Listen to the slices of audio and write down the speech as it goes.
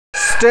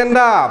Stand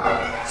up.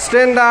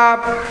 Stand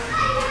up.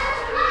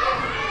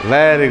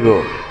 Very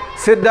good.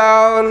 Sit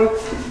down.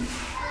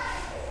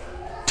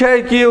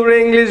 Take your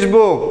English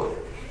book.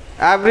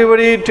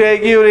 Everybody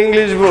take your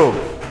English book.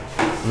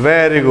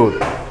 Very good.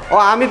 ও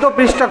আমি তো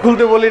পৃষ্ঠা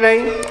খুলতে বলি নাই,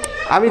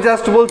 আমি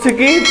জাস্ট বলছি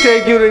কি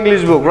take your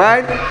English book,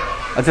 right?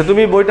 আচ্ছা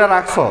তুমি বইটা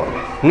রাখছো।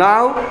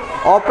 নাও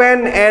ওপেন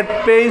এট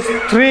পেজ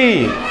 3.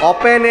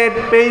 ওপেন এট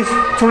পেজ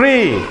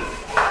 3.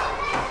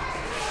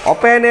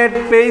 ওপেন এট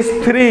পেজ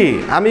 3.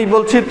 আমি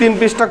বলছি 3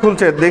 পৃষ্ঠা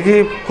খুলছে, দেখি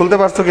খুলতে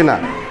পারছো কিনা।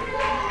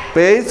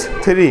 Page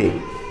 3.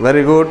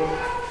 Very good.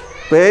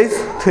 Page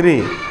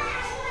 3.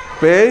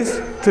 Page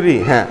 3,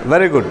 হ্যাঁ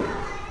very good.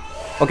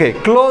 Okay,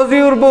 close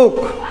your book.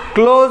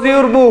 Close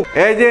your book.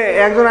 এই যে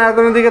একজন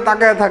আরেকজনের দিকে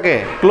তাকায় থাকে,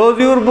 ক্লোজ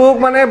ইউর বুক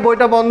মানে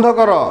বইটা বন্ধ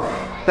করো।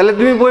 তাহলে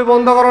তুমি বই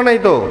বন্ধ করো নাই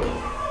তো।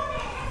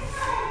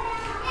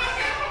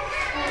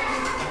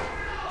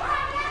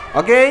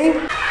 ওকে,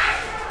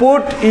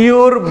 put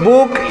your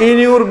book in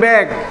your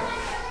bag.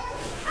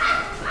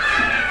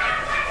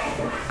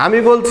 আমি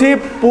বলছি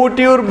put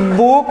your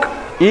book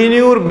in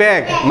your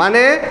bag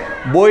মানে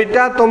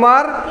বইটা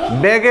তোমার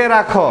ব্যাগে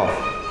রাখো,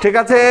 ঠিক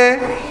আছে?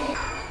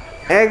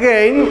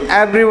 Again,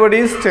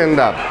 everybody stand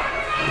up.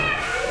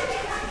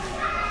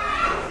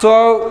 So,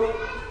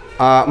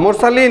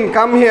 Mursalin,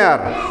 come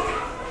here.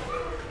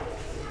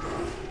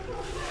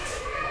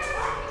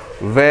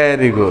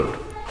 Very good.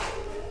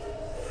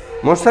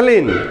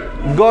 Mursalin,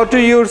 go to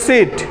your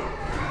seat.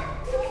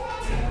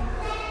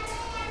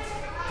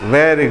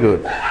 Very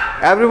good.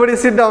 Everybody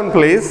sit down,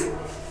 please.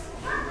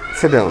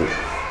 Sit down.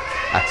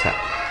 আচ্ছা,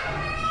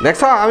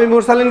 দেখছো আমি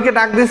মুরসালিনকে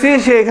ডাক দিছি,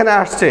 সে এখানে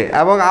আসছে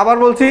এবং আবার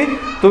বলছি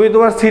তুমি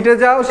তোমার সিটে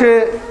যাও, সে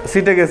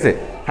সিটে গেছে।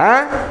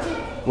 হ্যাঁ,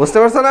 বুঝতে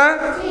পারছো না?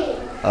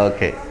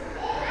 ওকে,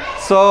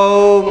 so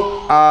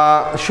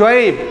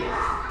Shoaib,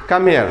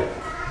 come here.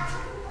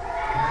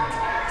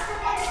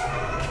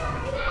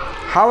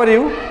 How are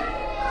you?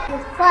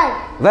 Fine.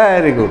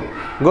 Very good.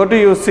 Go to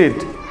your seat.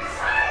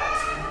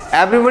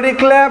 Everybody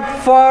clap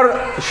for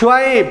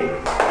Shoaib.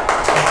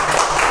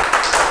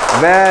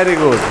 Very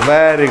good,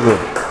 very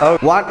good.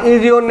 What is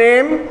your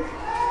name?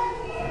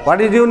 What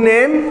is your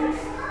name?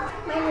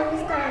 My name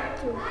is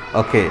Karatu.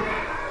 Okay.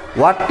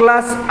 What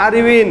class are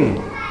you in?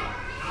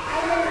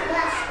 I'm in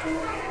class 2.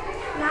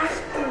 Class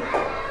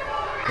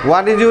 2.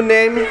 What is your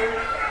name?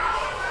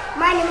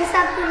 My name is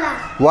Abdullah.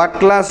 What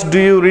class do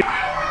you read?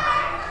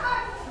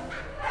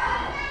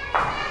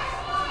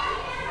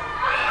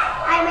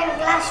 I'm in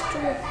class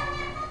 2.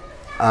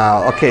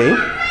 Okay.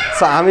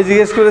 So আমি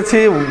জিজ্ঞেস করেছি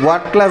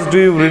what class do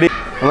you read?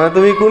 মানে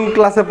তুমি কোন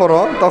ক্লাসে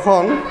পড়ো,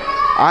 তখন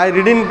I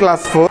read in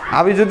class 4।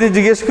 আমি যদি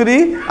জিজ্ঞেস করি,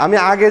 আমি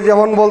আগে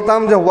যেমন বলতাম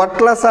যে what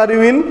class are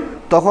you in,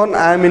 তখন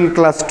I am in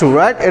class 2,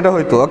 right? এটা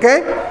হইতো। ওকে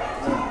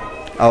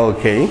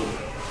ওকে,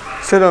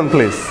 সিট ডাউন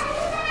প্লিজ।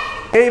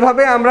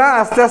 এইভাবে আমরা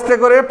আস্তে আস্তে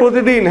করে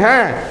প্রতিদিন,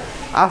 হ্যাঁ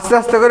আস্তে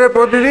আস্তে করে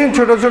প্রতিদিন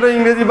ছোট ছোট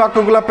ইংরেজি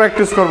বাক্যগুলো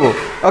প্র্যাকটিস করব।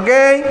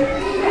 ওকে,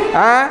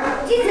 হ্যাঁ,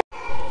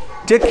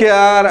 টেক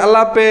কেয়ার,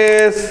 আল্লাহ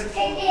হাফেজ।